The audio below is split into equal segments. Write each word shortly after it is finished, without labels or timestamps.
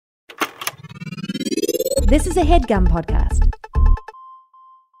This is a HeadGum podcast.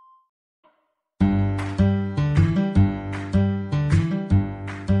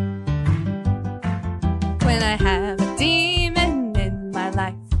 When I have a demon in my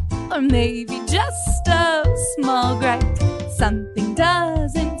life, or maybe just a small gripe, something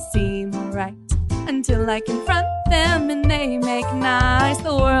doesn't seem right until I confront them and they make nice.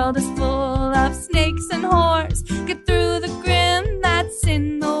 The world is full of snakes and whores. Get through the grim that's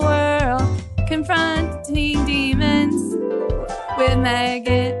in the world. Confronting demons with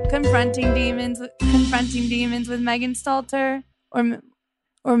Megan. Confronting demons with Megan Stalter or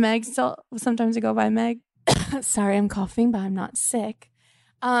Meg Stalter. Sometimes I go by Meg. Sorry, I'm coughing, but I'm not sick.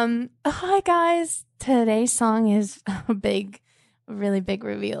 Hi guys. Today's song is a really big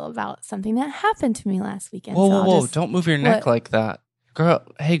reveal about something that happened to me last weekend. Whoa. Don't move your neck like that. Girl.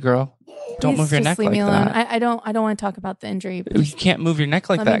 Don't move your neck like that. I don't want to talk about the injury. You can't move your neck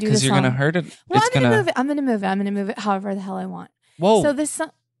like that because you're going to hurt it. Well, I'm going to move it however the hell I want. Whoa. So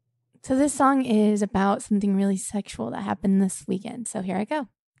this song is about something really sexual that happened this weekend. So here I go.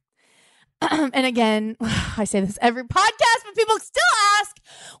 And again, I say this every podcast, but people still ask,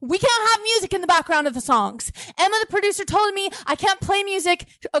 we can't have music in the background of the songs. Emma, the producer, told me I can't play music,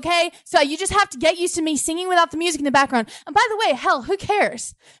 okay? So you just have to get used to me singing without the music in the background. And by the way, hell, who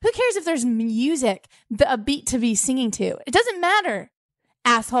cares? Who cares if there's music, a beat to be singing to? It doesn't matter,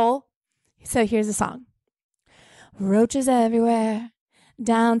 asshole. So here's the song. Roaches everywhere,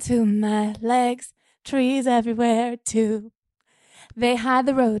 down to my legs, trees everywhere too. They hide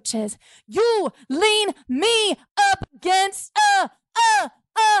the roaches. You lean me up against a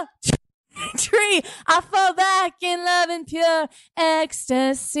tree. I fall back in love and pure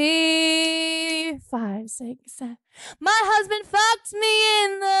ecstasy. 5, 6, 7. My husband fucked me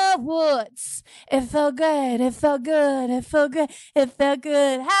in the woods. It felt good. It felt good. It felt good. It felt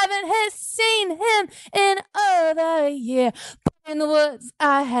good. Haven't seen him in over a year. But in the woods,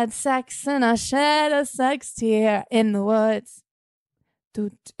 I had sex and I shed a sex tear in the woods.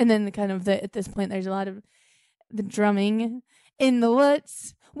 And then at this point, there's a lot of the drumming in the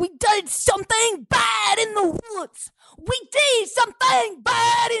woods. We did something bad in the woods. We did something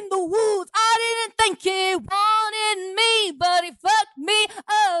bad in the woods. I didn't think he wanted me, but he fucked me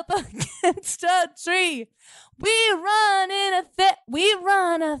up against a tree. We run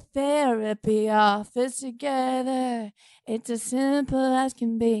a therapy office together. It's as simple as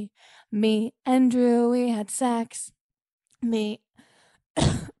can be. Me and Drew, we had sex. Me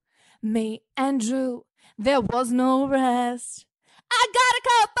and Drew, there was no rest. I got a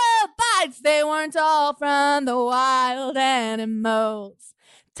couple bites, they weren't all from the wild animals.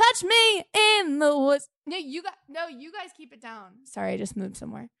 Touch me in the woods. No, you guys keep it down. Sorry, I just moved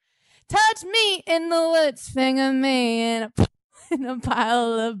somewhere. Touch me in the woods, finger me in a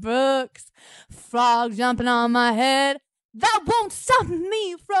pile of brooks. Frog jumping on my head, that won't stop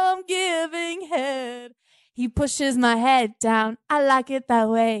me from giving head. He pushes my head down, I like it that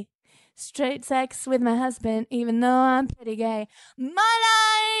way. Straight sex with my husband, even though I'm pretty gay. My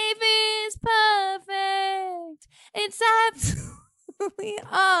life is perfect. It's absolutely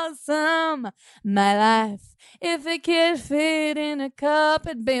awesome. My life, if it could fit in a cup,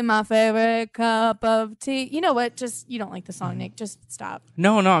 it'd be my favorite cup of tea. You know what? You don't like the song, Nick. Just stop.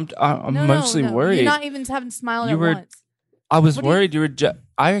 No, I'm mostly worried. You're not even having smiled at once. I was worried you were.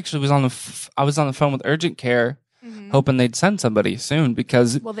 I actually was on the phone with urgent care, hoping they'd send somebody soon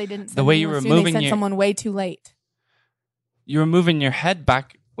because they didn't. Send the way you were moving, they sent someone way too late. You were moving your head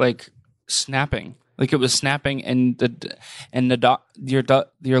back, like snapping, like it was snapping, and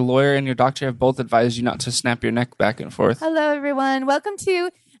your lawyer and your doctor have both advised you not to snap your neck back and forth. Hello, everyone. Welcome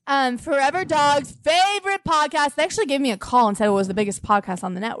to Forever Dog's favorite podcast. They actually gave me a call and said it was the biggest podcast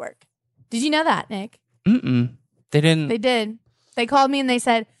on the network. Did you know that, Nick? They didn't. They did. They called me and they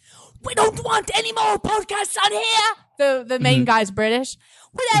said, we don't want any more podcasts on here. The main guy's British.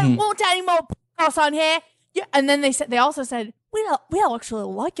 We don't want any more podcasts on here. Yeah. And then they also said, we actually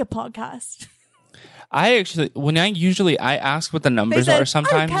like your podcast. I ask what the numbers are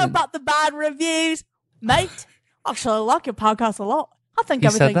sometimes. I don't care about the bad reviews. Mate, actually I like your podcast a lot. I think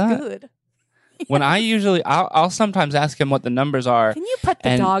everything's good. When I'll sometimes ask him what the numbers are. Can you put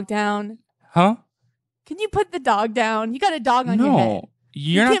the dog down? Huh? Can you put the dog down? You got a dog on your head.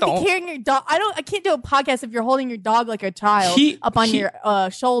 You can't be carrying your dog. I can't do a podcast if you're holding your dog like a child up on your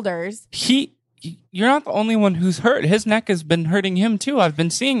shoulders. You're not the only one who's hurt. His neck has been hurting him too. I've been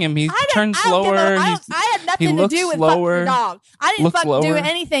seeing him. He turns slower. I had nothing to do with your dog. I didn't do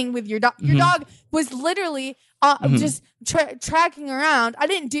anything with your dog. Your dog was literally just tracking around. I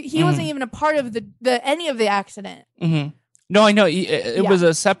didn't do. He wasn't even a part of the any of the accident. No, I know. It was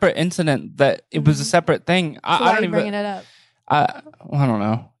a separate incident. That it was a separate thing. So I why don't are you even. bringing it up? I don't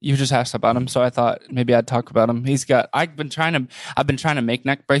know. You just asked about him, so I thought maybe I'd talk about him. I've been trying to make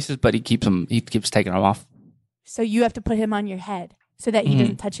neck braces, but he keeps taking them off. So you have to put him on your head so that he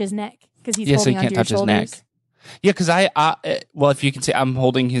doesn't touch his neck because he's so holding he onto can't your touch his shoulders. neck. Yeah, because well, if you can see, I'm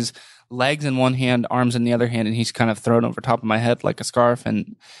holding his legs in one hand, arms in the other hand, and he's kind of thrown over top of my head like a scarf,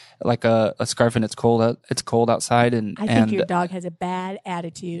 and like a scarf, and it's cold outside, and I think your dog has a bad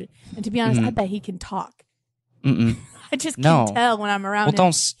attitude, and to be honest, I bet he can talk. I just can tell when I'm around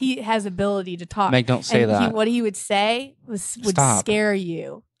him. He has ability to talk. Meg, don't say that. What he would say would scare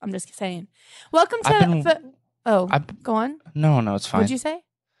you. I'm just saying. Welcome to. Go on. No, it's fine. What'd you say?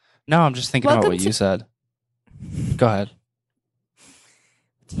 No, I'm just thinking about what you said. Go ahead.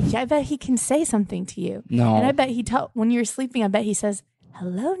 Yeah, I bet he can say something to you. No. And I bet when you're sleeping, I bet he says,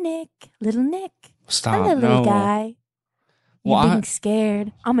 "Hello, Nick. Little Nick. Stop. Hello, little guy. You're being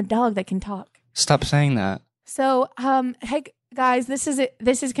scared. I'm a dog that can talk." Stop saying that. So, hey, guys, this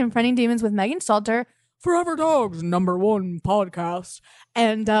is Confronting Demons with Megan Salter, Forever Dogs #1 podcast.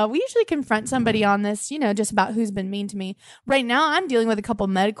 And we usually confront somebody on this, just about who's been mean to me. Right now, I'm dealing with a couple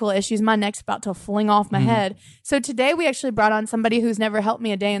medical issues. My neck's about to fling off my head. So today, we actually brought on somebody who's never helped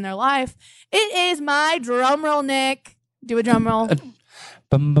me a day in their life. It is my drum roll, Nick. Do a drum roll.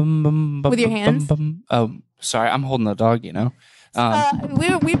 With your hands. Oh, sorry. I'm holding the dog,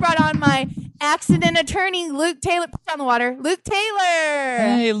 We brought on my accident attorney, Luke Taylor. Put down the water. Luke Taylor.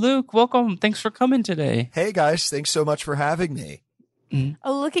 Hey, Luke. Welcome. Thanks for coming today. Hey, guys. Thanks so much for having me.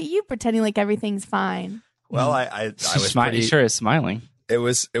 Oh, look at you pretending like everything's fine. Well, I was He sure is smiling. It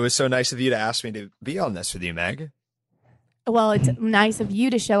was so nice of you to ask me to be on this with you, Meg. Well, it's nice of you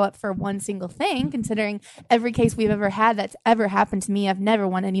to show up for one single thing, considering every case we've ever had that's ever happened to me, I've never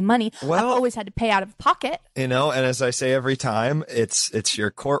won any money. I've always had to pay out of pocket. And as I say every time, it's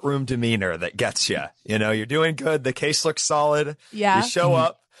your courtroom demeanor that gets you. You're doing good. The case looks solid. Yeah. You show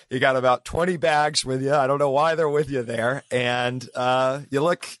up. You got about 20 bags with you. I don't know why they're with you there. And you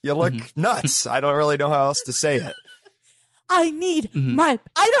look nuts. I don't really know how else to say it. I need I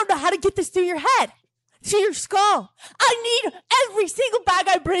don't know how to get this through your head. To your skull. I need every single bag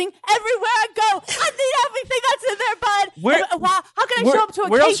I bring everywhere I go. I need everything that's in there, bud. How can I show up to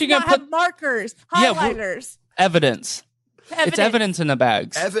a case and not have markers, highlighters? Evidence. It's evidence in the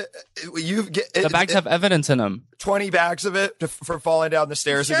bags. The bags have evidence in them. 20 bags of it for falling down the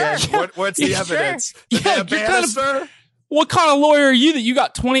stairs again. What's the evidence? Sure. What kind of lawyer are you that you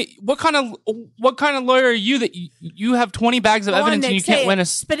got 20? What kind of lawyer are you that you have 20 bags of evidence and you can't win a?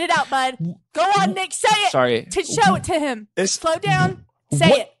 Spit it out, bud. Go on, Nick. Say it. Sorry. To show it to him. Slow down.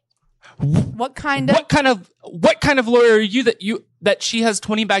 Say it. What kind of lawyer are you that she has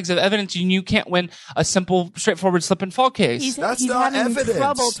 20 bags of evidence and you can't win a simple, straightforward slip and fall case? He's not having evidence.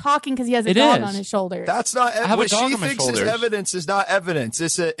 Trouble talking because he has a dog on his shoulder. That's not what she thinks is evidence is not evidence.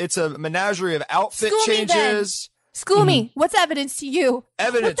 It's a menagerie of outfit changes. School me. What's evidence to you?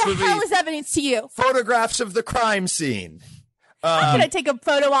 Evidence. What the hell is evidence to you? Photographs of the crime scene. I'm going to take a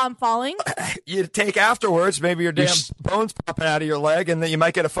photo while I'm falling. You take afterwards, maybe your damn bones popping out of your leg, and then you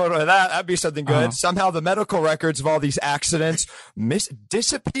might get a photo of that. That'd be something good. Somehow the medical records of all these accidents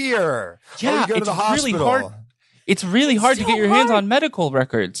disappear. Yeah, you go to the hospital. Really hard. It's really hard to get your hands on medical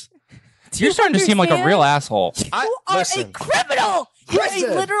records. You're starting to seem like a real asshole. You are a criminal. You're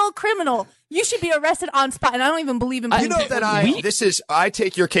a literal criminal. You should be arrested on spot, and I don't even believe in. You know that I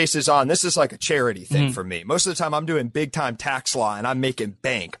take your cases on. This is like a charity thing for me. Most of the time, I'm doing big time tax law, and I'm making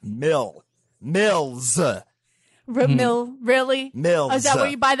bank. Mills. Mill, really? Mills. Oh, is that where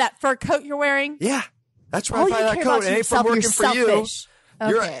you buy that fur coat you're wearing? Yeah, that's where I buy that coat. It ain't from working for you.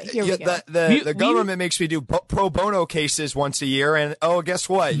 Okay, the government makes me do pro bono cases once a year, and guess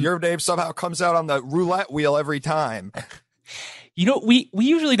what? Your name somehow comes out on the roulette wheel every time. We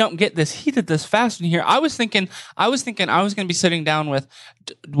usually don't get this heated this fast in here. I was thinking I was going to be sitting down with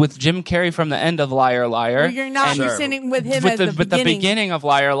Jim Carrey from the end of Liar Liar. Well, you're not. You're sitting with him with at the beginning of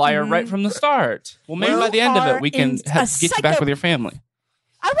Liar Liar right from the start. Well, maybe by the end of it we can get you back with your family.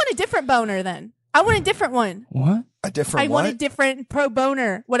 I want a different boner then. I want a different one. What? A different? I want a different pro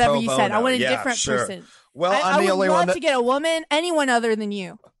boner. Whatever you said. I want a different person. Well, I'm the only one to get a woman. Anyone other than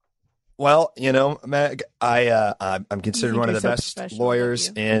you. Well, Meg, I'm considered one of the best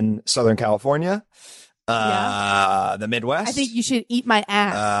lawyers in Southern California, the Midwest. I think you should eat my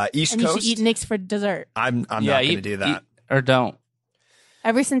ass. East and Coast. You should eat Nick's for dessert. I'm not going to do that. Or don't.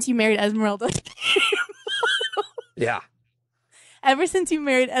 Ever since you married Esmeralda. Yeah. ever since you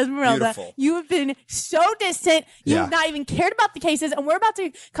married Esmeralda, Beautiful. you have been so distant. You've not even cared about the cases, and we're about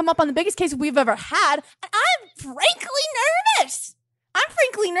to come up on the biggest case we've ever had. And I'm frankly nervous. I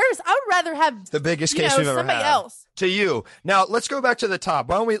would rather have the biggest case we've ever somebody had. else. To you. Now, let's go back to the top.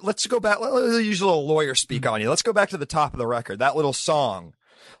 Why don't we, let's go back. Let's use a little lawyer speak on you. Let's go back to the top of the record. That little song.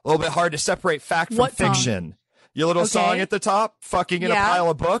 A little bit hard to separate fact from What fiction. song? Your little song at the top, fucking in a pile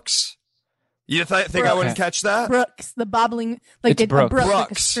of books. You think I wouldn't catch that? Brooks, the bobbling, like It's a brook, Brooks.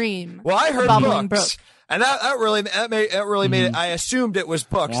 like a stream. Well, I heard Bubbling books. brook. And that really made it. I assumed it was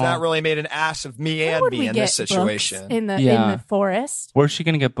books. Wow. That really made an ass of me Where and would me we in get this situation. books in the forest? Where's she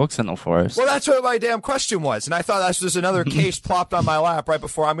going to get books in the forest? Well, that's what my damn question was. And I thought that was another case plopped on my lap right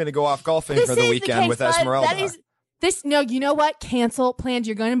before I'm going to go off golfing for the weekend with Esmeralda. That is no, you know what? Cancel plans.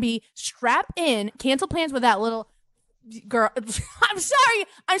 You're going to be strapped in. Cancel plans with that little girl. I'm sorry.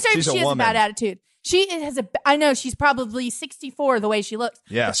 She's she a has woman. a bad attitude. She has I know she's probably 64 the way she looks.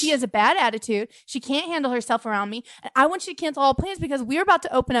 Yes. But she has a bad attitude. She can't handle herself around me. And I want you to cancel all plans because we're about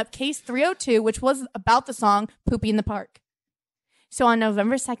to open up case 302, which was about the song Poopy in the Park. So on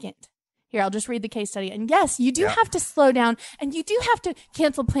November 2nd, here, I'll just read the case study. And yes, you do have to slow down and you do have to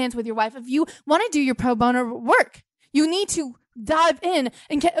cancel plans with your wife. If you want to do your pro bono work, you need to dive in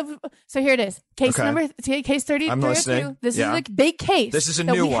and get. So here it is. Case 30. I'm listening. This is a big case. This is a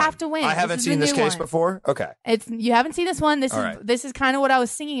that new we one. have to win. I haven't seen this case before. Okay. You haven't seen this one. This is kind of what I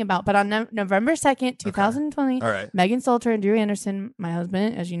was singing about. But on November 2nd, 2020, All right. Megan Salter and Drew Anderson, my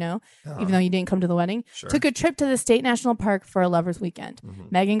husband, as you know, even though you didn't come to the wedding, took a trip to the State National Park for a lover's weekend.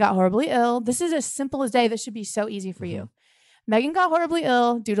 Megan got horribly ill. This is as simple as day. This should be so easy for you. Megan got horribly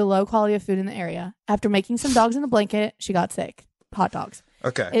ill due to low quality of food in the area. After making some dogs in the blanket, she got sick. Hot dogs.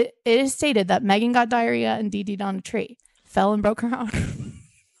 Okay. It is stated that Megan got diarrhea and DD'd on a tree, fell and broke her arm,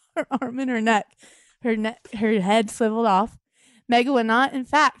 her arm and her neck. Her head swiveled off. Megan would not, in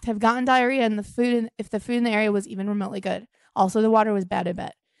fact, have gotten diarrhea if the food in the area was even remotely good. Also, the water was bad, I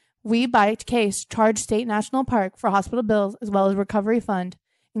bet. We, by case, charged State National Park for hospital bills as well as recovery fund,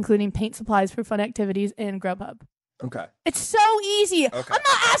 including paint supplies for fun activities and Grubhub. Okay. It's so easy. Okay. I'm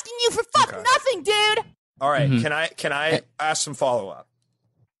not asking you for nothing, dude. All right. Can I ask some follow up?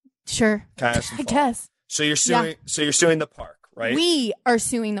 Sure. Can I ask some I follow-up? guess. So you're suing. So you're suing the park, right? We are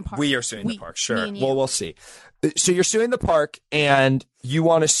suing the park. We are suing the park. Sure. me and you. Well, we'll see. So you're suing the park, and you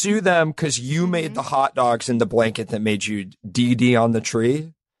want to sue them because you made the hot dogs in the blanket that made you DD on the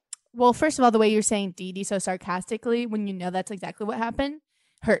tree. Well, first of all, the way you're saying DD so sarcastically when you know that's exactly what happened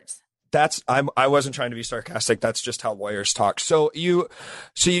hurts. I wasn't trying to be sarcastic. That's just how lawyers talk. So you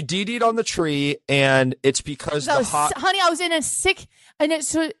DD'd on the tree, and it's because honey, I was in a sick, and it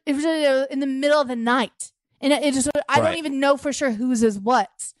was in the middle of the night, and I don't even know for sure whose is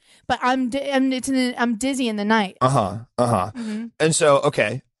what, but I'm dizzy in the night. And so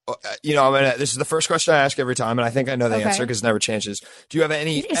okay. This is the first question I ask every time, and I think I know the answer because it never changes. Do you have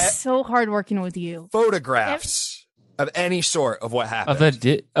any? It is so hard working with you. Photographs of any sort of what happened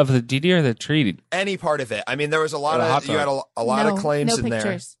of the DD or the tree? Any part of it. I mean, there was a lot of you had a lot of claims in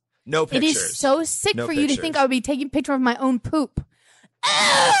pictures. there. No pictures. It is so sick No for you to think I would be taking a picture of my own poop.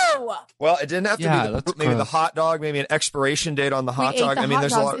 Ew! Well, it didn't have to be the poop. Maybe the hot dog. Maybe an expiration date on the hot dog. I mean,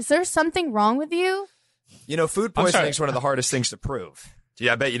 there's a lot. Is there something wrong with you? Food poisoning is one of the hardest things to prove.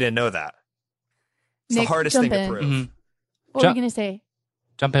 Yeah, I bet you didn't know that. It's Nick, the hardest thing to prove. Mm-hmm. What were you going to say?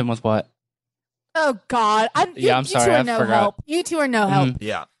 Jump in with what? Oh, God. I'm sorry. You two are no help. You two are no help.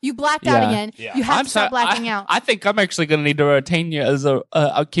 Yeah. You blacked out again. Yeah. You have to stop blacking out. I think I'm actually going to need to retain you as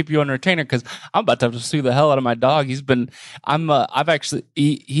I'll keep you on retainer because I'm about to have to sue the hell out of my dog. He's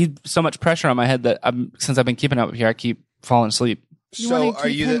so much pressure on my head that since I've been keeping up here, I keep falling asleep. So are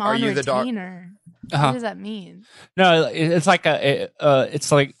you the dog? What does that mean? No, it's like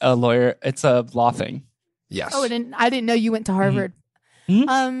it's like a lawyer. It's a law thing. Yes. Oh, I didn't know you went to Harvard.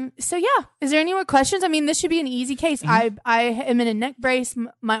 So yeah, is there any more questions? I mean, this should be an easy case. I am in a neck brace.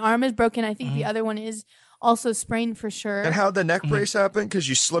 My arm is broken. I think the other one is also sprained for sure. And how'd the neck brace happen? Because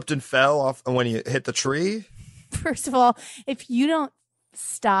you slipped and fell off when you hit the tree? First of all, if you don't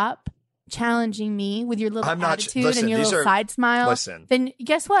stop challenging me with your little attitude and your little side smile, then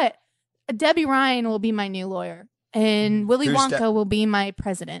guess what? Debbie Ryan will be my new lawyer. And Willy Wonka will be my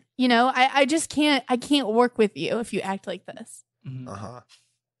president. I just can't. I can't work with you if you act like this.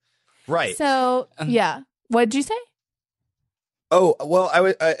 Right. So yeah, what did you say? Oh well,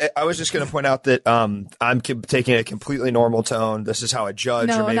 I was just going to point out that I'm taking a completely normal tone. This is how a judge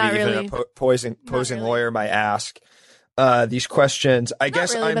or maybe even a posing lawyer might ask these questions. I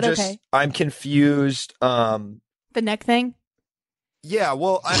guess I'm confused. The neck thing. Yeah.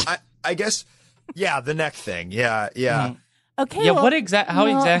 Well, I guess. Yeah, the neck thing. Yeah. Okay. Yeah. Well, How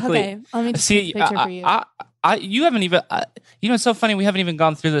exactly? Okay. Let me just See, take a picture for you. You haven't even. It's so funny. We haven't even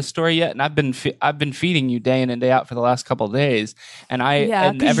gone through the story yet, and I've been feeding you day in and day out for the last couple of days, and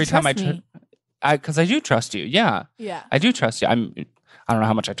every time because I do trust you. Yeah. Yeah. I do trust you. I don't know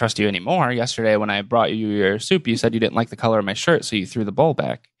how much I trust you anymore. Yesterday, when I brought you your soup, you said you didn't like the color of my shirt, so you threw the bowl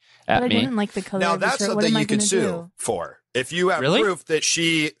back at me. I didn't like the color now, of the that's shirt. something you can sue for. If you have proof that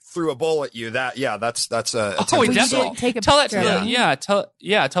she threw a bowl at you, that's a attempted assault. Take a tell it picture.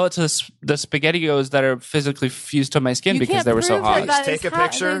 to tell it to the SpaghettiOs that are physically fused to my skin because they were so hot. Just take a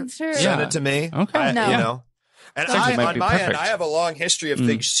picture, send it to me. Okay, no. And on my end, I have a long history of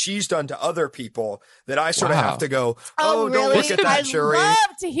things she's done to other people that I sort of have to go, really? Don't look at that, Shuri. I'd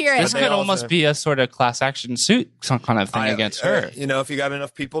love to hear it. This could almost be a sort of class action suit, some kind of thing against her. If you got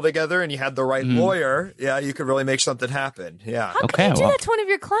enough people together and you had the right lawyer, you could really make something happen. Yeah. How can you do that to one of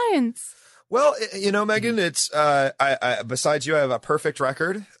your clients? Well, Megan, it's I besides you, I have a perfect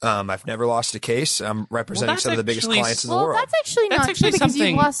record. I've never lost a case. I'm representing some of the biggest clients in the world. That's actually not true because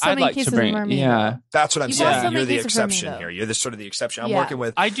you've lost so many cases in Vermega. Yeah, that's what I'm saying. You're the exception here. You're sort of the exception. I'm working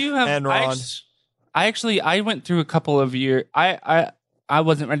with. I do have Enron. I went through a couple of years. I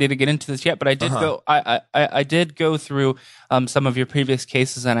wasn't ready to get into this yet, but I did go. I did go through some of your previous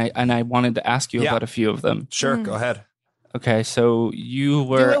cases, and I wanted to ask you about a few of them. Sure, go ahead. Okay, so you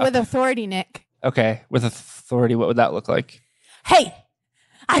were... Do it with authority, Nick. Okay, with authority, what would that look like? Hey,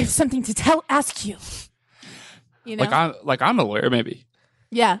 I have something to ask you. You know? I'm a lawyer, maybe.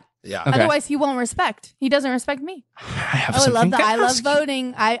 Yeah. Yeah. Okay. Otherwise, he won't respect. He doesn't respect me. I have I something love that. to I love ask.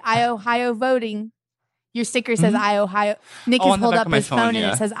 voting. I Ohio voting. Your sticker says I Ohio. Nick has pulled up his phone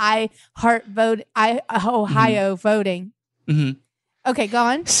and it says I heart vote. I Ohio voting. Mm-hmm. Okay, go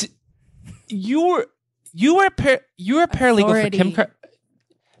on. You were a paralegal for Kim.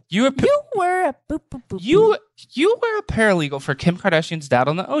 You were a paralegal for Kim Kardashian's dad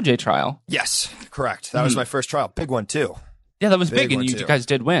on the OJ trial. Yes, correct. That was my first trial. Big one too. Yeah, that was big and you guys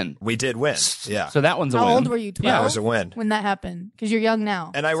did win. We did win. Yeah. So that one's a win. How old were you? 12? Yeah, it was a win When that happened, because you're young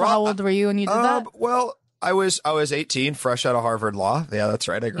now. And how old were you when you did that? Well, I was 18, fresh out of Harvard Law. Yeah, that's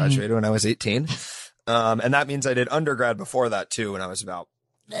right. I graduated when I was 18, and that means I did undergrad before that too, when I was about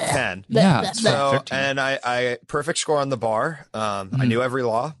 10. Yeah. So, and I perfect score on the bar. I knew every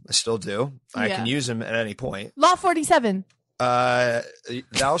law. I still do. I can use them at any point. Law 47. Thou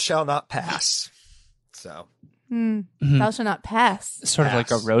shalt not pass. So. Thou shalt not pass. Sort of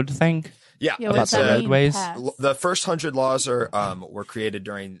like a road thing. Yeah, about the roadways. The first 100 laws were created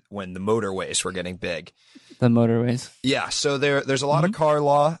when the motorways were getting big. The motorways. Yeah, so there's a lot of car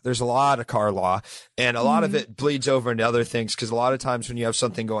law. There's a lot of car law, and a lot of it bleeds over into other things because a lot of times when you have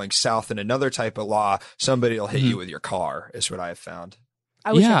something going south in another type of law, somebody will hit you with your car. Is what I have found.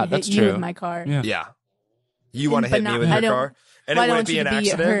 I wish I could hit you with my car. Yeah. You want to hit me with your car, and it wouldn't be an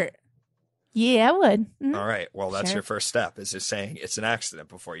accident. Yeah, I would. Mm-hmm. All right. Well, that's your first step is just saying it's an accident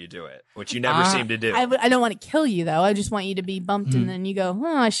before you do it, which you never seem to do. I don't want to kill you, though. I just want you to be bumped, and then you go,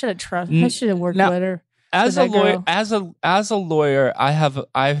 "Oh, I should have worked with her." As a lawyer,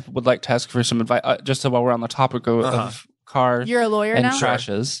 I would like to ask for some advice. Just while we're on the topic of cars, you're a lawyer and now?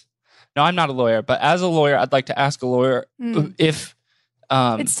 crashes. No, I'm not a lawyer, but as a lawyer, I'd like to ask a lawyer if.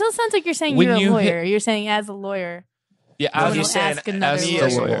 It still sounds like you're saying you're a lawyer. You're saying as a lawyer. Yeah, I was saying as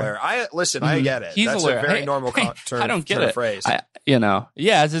a lawyer. I get it. He's That's a lawyer. A very normal turn. I don't get turn it. Of phrase.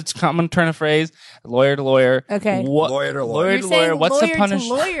 As it's common turn of phrase, lawyer to lawyer. Okay. Lawyer to lawyer. You're to lawyer. What's lawyer the punishment?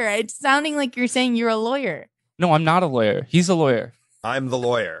 To lawyer. It's sounding like you're saying you're a lawyer. No, I'm not a lawyer. He's a lawyer. I'm the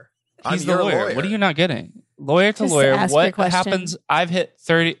lawyer. He's the lawyer. What are you not getting? Lawyer to lawyer. What happens? I've hit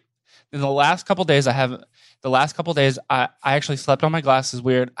 30 in the last couple days. I actually slept on my glasses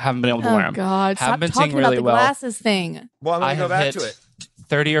weird. I haven't been able to wear them. Oh God! Haven't been talking seeing really about the well. glasses thing. Well, I'm going to go back to it.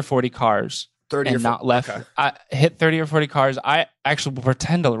 30 or 40 cars. 30 or 40. Not left. Okay. I hit 30 or 40 cars. I actually will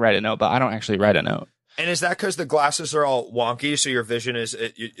pretend to write a note, but I don't actually write a note. And is that because the glasses are all wonky, so your vision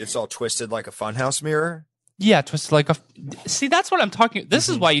it's all twisted like a funhouse mirror? Yeah, twisted like a. See, that's what I'm talking. This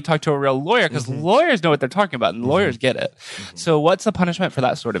is why you talk to a real lawyer, because lawyers know what they're talking about, and lawyers get it. So, what's the punishment for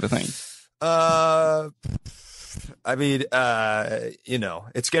that sort of a thing? I mean,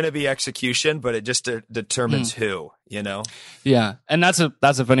 it's going to be execution, but it just determines who, Yeah, and that's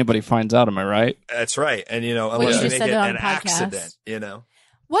if anybody finds out. Am I right? That's right, and unless you make it an accident,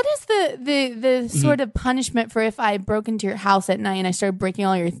 What is the sort of punishment for if I broke into your house at night and I started breaking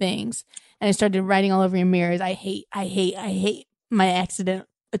all your things and I started writing all over your mirrors? I hate my accident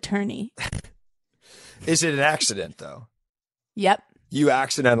attorney. Is it an accident though? Yep. You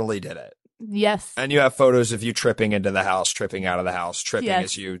accidentally did it. Yes. And you have photos of you tripping into the house, tripping out of the house, tripping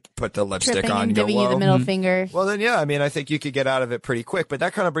as you put the lipstick tripping on. And giving you the middle finger. Well, then, yeah, I mean, I think you could get out of it pretty quick. But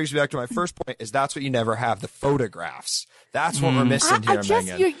that kind of brings me back to my first point: is that's what you never have, the photographs. That's what we're missing here,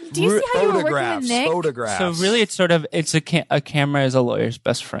 Megan. Do you see how you were working with Nick? Photographs. So really, it's a camera is a lawyer's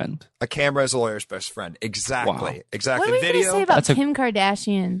best friend. A camera is a lawyer's best friend. Exactly. Wow. Exactly. What were you going to say about Kim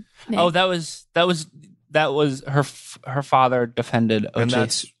Kardashian? Nick? Oh, that was her father defended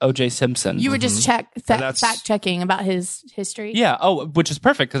O.J. Simpson. You were just fact checking about his history. Yeah. Oh, which is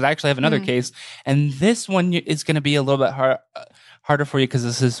perfect because I actually have another case, and this one is going to be a little bit harder for you because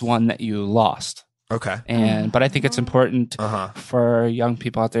this is one that you lost. Okay. But I think it's important for young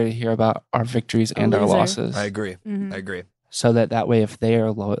people out there to hear about our victories and our losses. I agree. I agree. So that way, if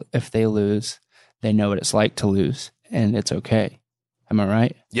they lose, they know what it's like to lose, and it's okay. Am I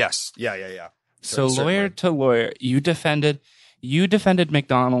right? Yes. Yeah. So lawyer to lawyer, you defended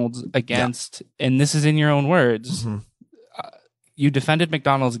McDonald's against, and this is in your own words. You defended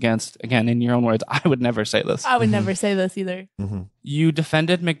McDonald's against, again, in your own words. I would never say this. I would never say this either. You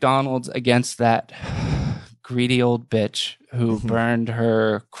defended McDonald's against that greedy old bitch who burned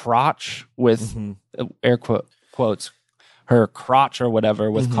her crotch with air quotes, her crotch or whatever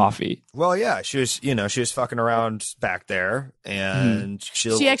with coffee. Well, yeah, she was fucking around back there, and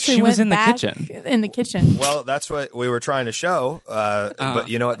she actually she went was in back the kitchen. In the kitchen. Well, that's what we were trying to show. But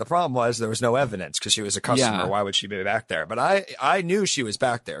you know what the problem was? There was no evidence because she was a customer. Yeah. Why would she be back there? But I knew she was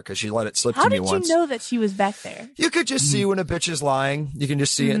back there because she let it slip How to me did once. you know that she was back there? You could just see when a bitch is lying. You can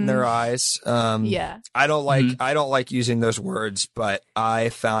just see it in their eyes. Yeah. I don't like using those words, but I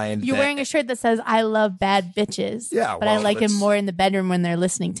find you're wearing a shirt that says "I love bad bitches." Yeah, but I like him more in the bedroom when they're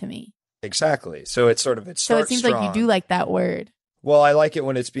listening to me. Exactly. So it seems strong. Like you do like that word. Well, I like it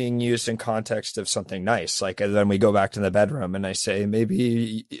when it's being used in context of something nice. Like, and then we go back to the bedroom and I say,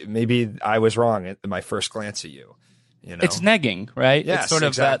 maybe I was wrong at my first glance at you. You know, it's negging, right? Yes, it's sort of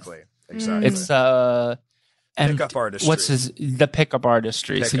exactly. Exactly. It's pickup artistry. What's the pickup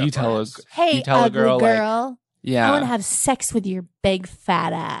artistry? So you tell a girl, like, yeah, I want to have sex with your big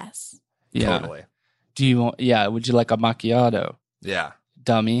fat ass. Yeah. Totally. Do you want? Yeah. Would you like a macchiato? Yeah.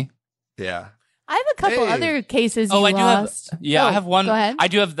 Dummy. Yeah. I have a couple other cases. I lost. I have one. Go ahead. I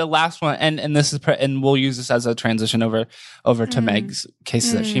do have the last one, and this is and we'll use this as a transition over to Meg's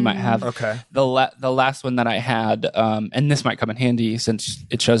cases that she might have. Okay. The last one that I had, and this might come in handy since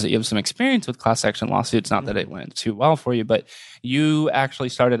it shows that you have some experience with class action lawsuits. Not that it went too well for you, but you actually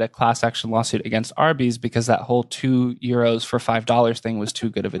started a class action lawsuit against Arby's because that whole €2 for $5 thing was too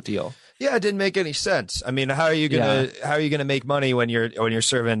good of a deal. Yeah, it didn't make any sense. I mean, how are you gonna make money when you're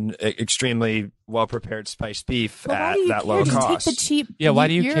serving extremely well prepared spiced beef at that low cost? Take the cheap. Why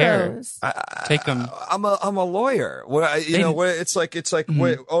do you euros? care? Take them. I'm a lawyer. It's like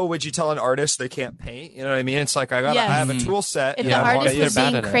would you tell an artist they can't paint? You know what I mean? It's like I have a tool set. If the artist was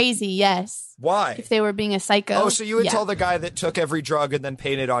being crazy, yes. Why? If they were being a psycho. Oh, so you would tell the guy that took every drug and then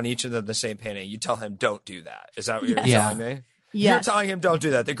painted on each of them the same painting. You tell him don't do that. Is that what you're telling me? Yes. You're telling him, don't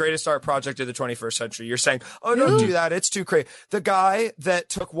do that. The greatest art project of the 21st century. You're saying, oh, don't do that. It's too crazy. The guy that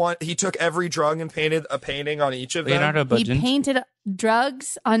took every drug and painted a painting on each of them. He painted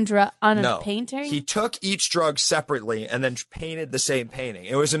drugs on a painting? He took each drug separately and then painted the same painting.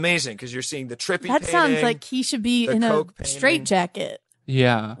 It was amazing because you're seeing the trippy painting. That sounds like he should be in a straitjacket.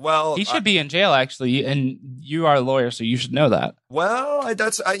 Yeah. Well, he should be in jail actually, and you are a lawyer, so you should know that. Well,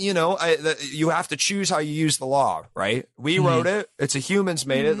 you have to choose how you use the law, right? We wrote it. It's a humans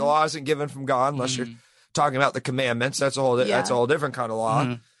made it. The law isn't given from God unless you're talking about the commandments. That's a whole different kind of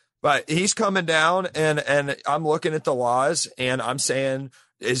law. But he's coming down, and I'm looking at the laws, and I'm saying,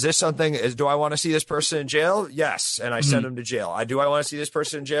 is this something? Do I want to see this person in jail? Yes, and I send him to jail. Do I want to see this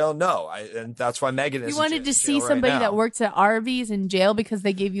person in jail? No, and that's why Megan is. You wanted to see somebody that works at Arby's in jail because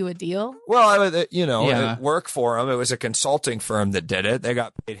they gave you a deal? Well, it worked for them. It was a consulting firm that did it. They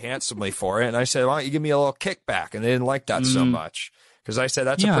got paid handsomely for it, and I said, why don't you give me a little kickback? And they didn't like that so much because I said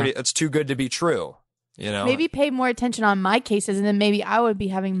it's too good to be true. You know, maybe pay more attention on my cases, and then maybe I would be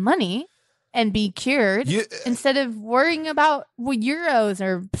having money and be cured instead of worrying about what euros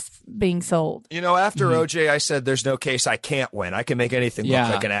are being sold. You know, after OJ, I said, there's no case I can't win. I can make anything look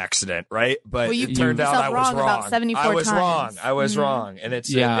like an accident, right? But it turned out I was wrong. About 74 times. I was wrong. And it's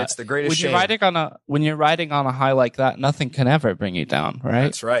the greatest shame. When you're riding on a high like that, nothing can ever bring you down, right?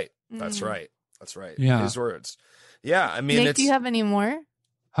 That's right. That's right. Yeah. His words. Yeah, I mean, Nick, do you have any more?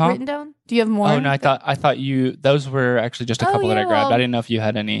 written down? Do you have more? Oh no, I thought you. Those were actually just a couple that I grabbed. I didn't know if you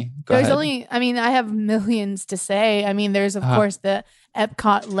had any. There's only. I mean, I have millions to say. I mean, there's of course the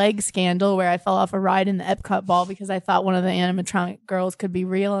Epcot leg scandal where I fell off a ride in the Epcot ball because I thought one of the animatronic girls could be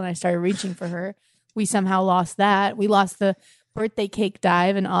real, and I started reaching for her. We somehow lost that. We lost the birthday cake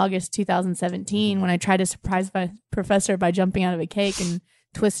dive in August 2017 when I tried to surprise my professor by jumping out of a cake and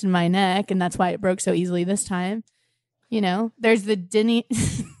twisted my neck, and that's why it broke so easily this time. You know, there's the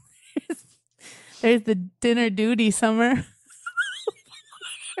there's the dinner duty summer.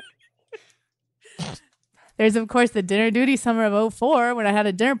 There's, of course, the dinner duty summer of 2004 when I had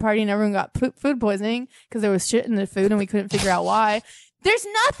a dinner party and everyone got food poisoning because there was shit in the food and we couldn't figure out why. There's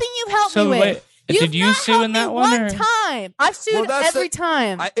nothing you helped me with. Wait, did you sue in that one? Time. I've sued every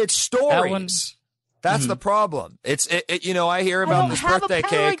time. It's stories. That's the problem. It's you know, I hear about this birthday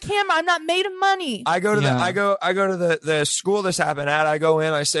cake. I don't have a Polaroid camera. I'm not made of money. I go to the school this happened at. I go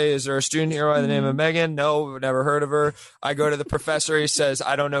in. I say, "Is there a student here by the name of Megan?" No, never heard of her. I go to the professor. He says,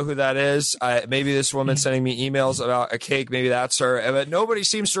 "I don't know who that is. Maybe this woman's sending me emails about a cake. Maybe that's her." But nobody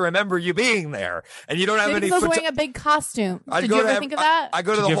seems to remember you being there, and you don't have any. I was wearing a big costume. Did you ever think of that? I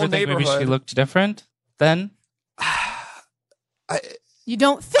go to the whole neighborhood. Maybe she looked different then. You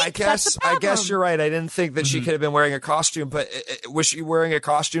don't think that's the problem. I guess you're right. I didn't think that she could have been wearing a costume, but was she wearing a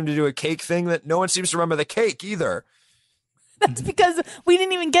costume to do a cake thing that no one seems to remember the cake either? That's because we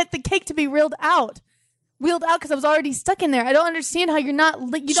didn't even get the cake to be wheeled out because I was already stuck in there. I don't understand how you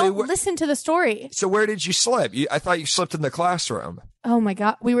don't listen to the story. So where did you slip? I thought you slipped in the classroom. Oh my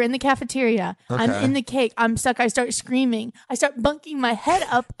God. We were in the cafeteria. Okay. I'm in the cake. I'm stuck. I start screaming. I start bunking my head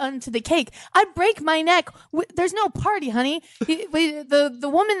up onto the cake. I break my neck. There's no party, honey. The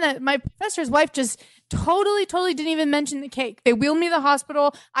woman that my professor's wife just totally didn't even mention the cake. They wheeled me to the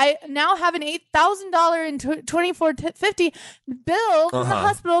hospital. I now have an $8,000 and $2,450 bill from the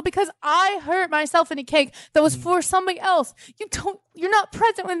hospital because I hurt myself in a cake that was for somebody else. You're not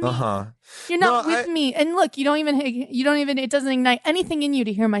present with me. You're not with me. And look, you don't even, it doesn't ignite anything in you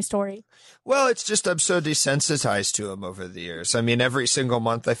to hear my story. Well, it's just I'm so desensitized to him over the years. I mean, every single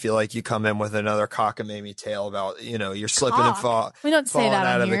month I feel like you come in with another cockamamie tale about, you know, you're slipping and falling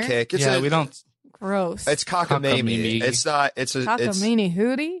out of the cake. We don't. Gross. It's cockamamie. It's not. It's a cockamamie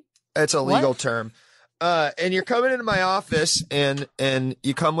hootie. It's a legal term. And you're coming into my office, and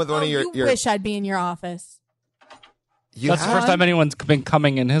you come with one of your. You wish I'd be in your office. That's the first time anyone's been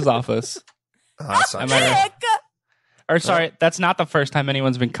coming in his office. Sorry, that's not the first time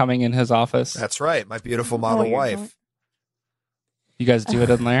anyone's been coming in his office. That's right. My beautiful model wife. Right. You guys do it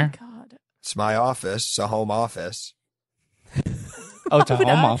in there? God. It's my office. It's a home office. Oh, it's a home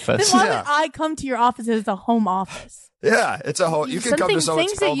office. Then why would I come to your office as a home office? Yeah, it's a home. You can come to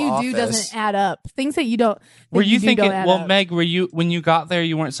someone's home office. Things that you do doesn't add up. Things that you don't. Were you thinking? Well, Meg, when you got there,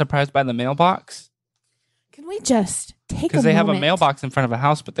 you weren't surprised by the mailbox? Can we just take a moment? Because they have a mailbox in front of a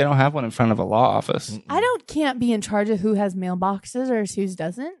house, but they don't have one in front of a law office. Can't be in charge of who has mailboxes or who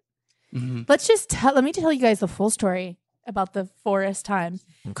doesn't. Mm-hmm. Let me tell you guys the full story about the forest time.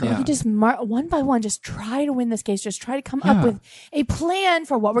 Okay. Yeah. We just one by one, just try to win this case. Just try to come up with a plan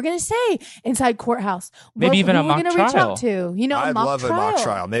for what we're going to say inside courthouse. Maybe even a mock trial. We're going to reach out to. You know, I'd love a mock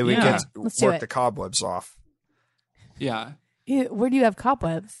trial. Maybe we can work the cobwebs off. Yeah. Where do you have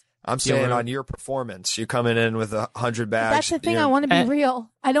cobwebs? I'm saying on your performance, you're coming in with 100 bags. That's the thing. I want to be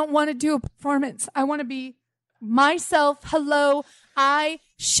real. I don't want to do a performance. I want to be myself. Hello. I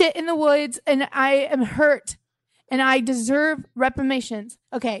shit in the woods and I am hurt and I deserve reprimandations.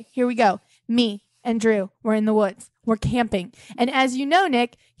 Okay, here we go. Me and Drew, we're in the woods. We're camping. And as you know,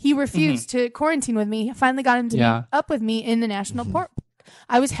 Nick, he refused to quarantine with me. I finally got him to meet up with me in the national park.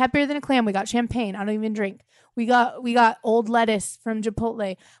 I was happier than a clam. We got champagne. I don't even drink. We got old lettuce from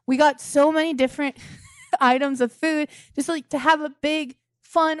Chipotle. We got so many different items of food just like to have a big,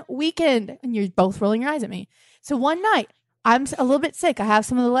 fun weekend. And you're both rolling your eyes at me. So one night, I'm a little bit sick. I have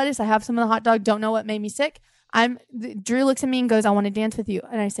some of the lettuce. I have some of the hot dog. Don't know what made me sick. Drew looks at me and goes, "I want to dance with you."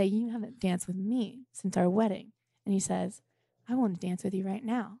 And I say, "You haven't danced with me since our wedding." And he says, "I want to dance with you right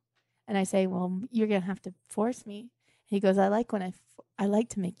now." And I say, "Well, you're going to have to force me." He goes, I like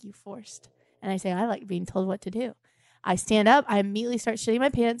to make you forced. And I say, "I like being told what to do." I stand up. I immediately start shitting my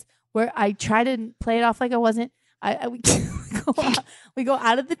pants where I try to play it off like I wasn't. We go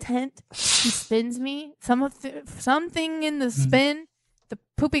out of the tent. He spins me. Something in the spin. The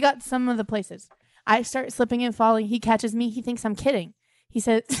poopy got some of the places. I start slipping and falling. He catches me. He thinks I'm kidding. He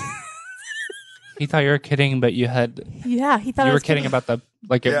says, He thought you were kidding, but you had. Yeah, he thought you I were was kidding about the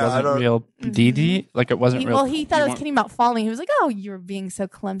it wasn't real DD. Like it wasn't real. Well, he thought I was kidding about falling. He was like, "Oh, you're being so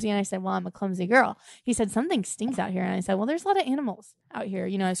clumsy," and I said, "Well, I'm a clumsy girl." He said, "Something stinks out here," and I said, "Well, there's a lot of animals out here."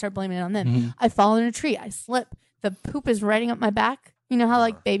 I start blaming it on them. Mm-hmm. I fall in a tree. I slip. The poop is riding up my back. You know how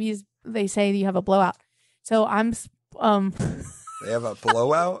like babies, they say you have a blowout. So I'm. They have a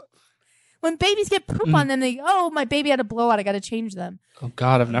blowout. When babies get poop on them, my baby had a blowout. I got to change them. Oh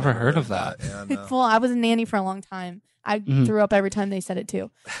God, I've never heard of that. Yeah, no. Well, I was a nanny for a long time. I threw up every time they said it too.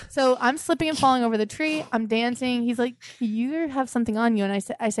 So I'm slipping and falling over the tree. I'm dancing. He's like, "You have something on you,"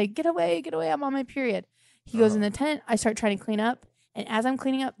 and I say, "Get away, get away! I'm on my period." He goes in the tent. I start trying to clean up, and as I'm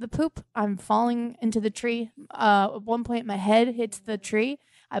cleaning up the poop, I'm falling into the tree. At one point, my head hits the tree.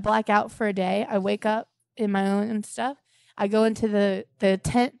 I black out for a day. I wake up in my own stuff. I go into the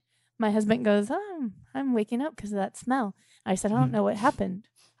tent. My husband goes, "Oh, I'm waking up because of that smell." I said, "I don't know what happened.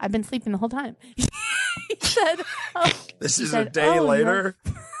 I've been sleeping the whole time." He said, "This is a day later."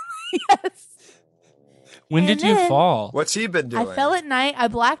 No. Yes. When did you fall? What's he been doing? I fell at night. I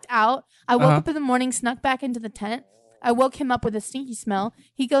blacked out. I woke up in the morning, snuck back into the tent. I woke him up with a stinky smell.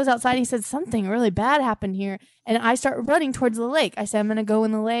 He goes outside. He said, "Something really bad happened here." And I start running towards the lake. I said, "I'm going to go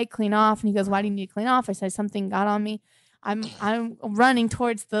in the lake, clean off." And he goes, "Why do you need to clean off?" I said, "Something got on me." I'm running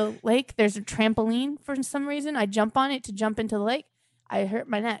towards the lake. There's a trampoline for some reason. I jump on it to jump into the lake. I hurt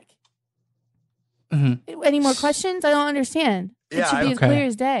my neck. Mm-hmm. Any more questions? I don't understand. It should be as clear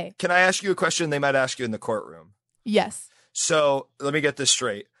as day. Can I ask you a question they might ask you in the courtroom? Yes. So let me get this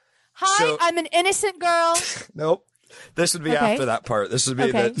straight. Hi, I'm an innocent girl. Nope. This would be after that part. This would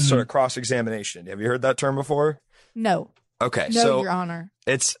be the sort of cross-examination. Have you heard that term before? No. Okay. No, so Your Honor.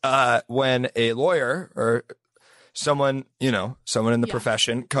 It's when a lawyer or someone in the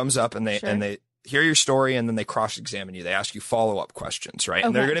profession comes up and they hear your story and then they cross-examine you. They ask you follow-up questions, right? Okay.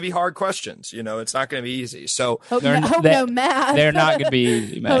 And they're going to be hard questions. It's not going to be easy. So no math. They're not going to be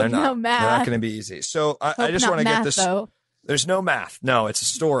easy, man. They're not math. going to be easy. So I just want to get this. Though. There's no math. No, it's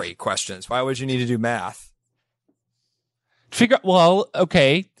story questions. Why would you need to do math?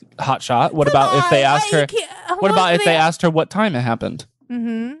 Okay, hot shot. What about if they asked her? What about if they asked her what time it happened?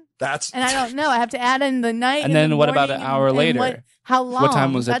 Mm-hmm. And I don't know. I have to add in the night. And then what about an hour later? How long? What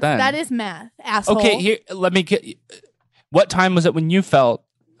time was it then? That is math, asshole. Okay, here. Let me get. What time was it when you felt?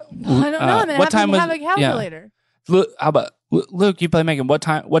 I don't know. I'm gonna have a calculator. Yeah. Look, how about Luke? You play Megan. What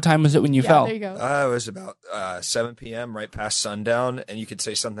time was it when you felt? There you go. It was about 7 p.m. right past sundown, and you could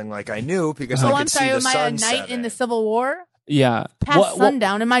say something like, "I knew because I could see the sun." Am I a knight in the Civil War? Yeah. Past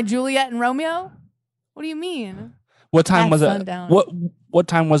sundown. Am I Juliet and Romeo? What do you mean? What time was it? Sundown. What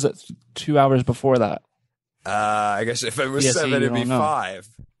time was it 2 hours before that? I guess if it was 7, it'd be 5.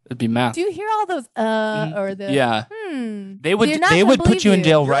 It'd be math. Do you hear all those or the They would put you in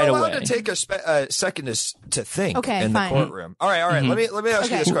jail right away. You're allowed to take a second to think in the courtroom. All right. Mm-hmm. Let me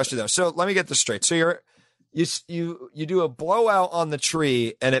ask you this question though. So let me get this straight. So you do a blowout on the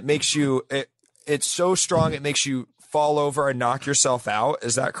tree and it makes you it's so strong it makes you fall over and knock yourself out.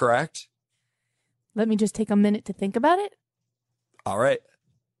 Is that correct? Let me just take a minute to think about it. All right.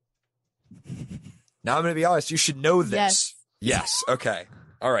 Now I'm going to be honest. You should know this. Yes. Okay.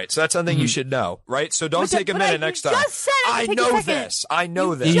 All right. So that's something you should know, right? So don't take a minute next time. I know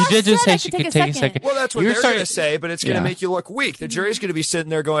this. You did just say she could take a second. Well, that's what they're going to say, but it's going to make you look weak. The jury's going to be sitting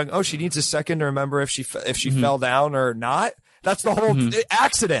there going, "Oh, she needs a second to remember if she fell down or not." That's the whole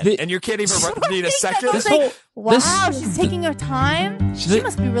accident, and you can't even need a second. She's taking her time. She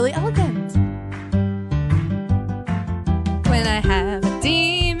must be really elegant. When I have a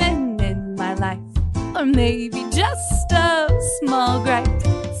demon in my life, or maybe just a small gripe,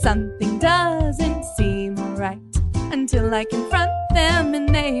 something doesn't seem right until I confront them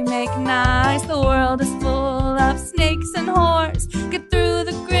and they make nice. The world is full of snakes and whores. Get through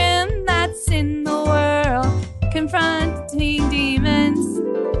the grim that's in the world. Confronting demons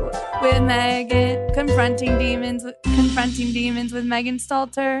with Megan. Confronting demons with Megan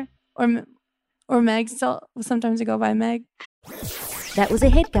Stalter or Meg Stalter. Sometimes I go by Meg. That was a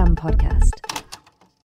HeadGum podcast.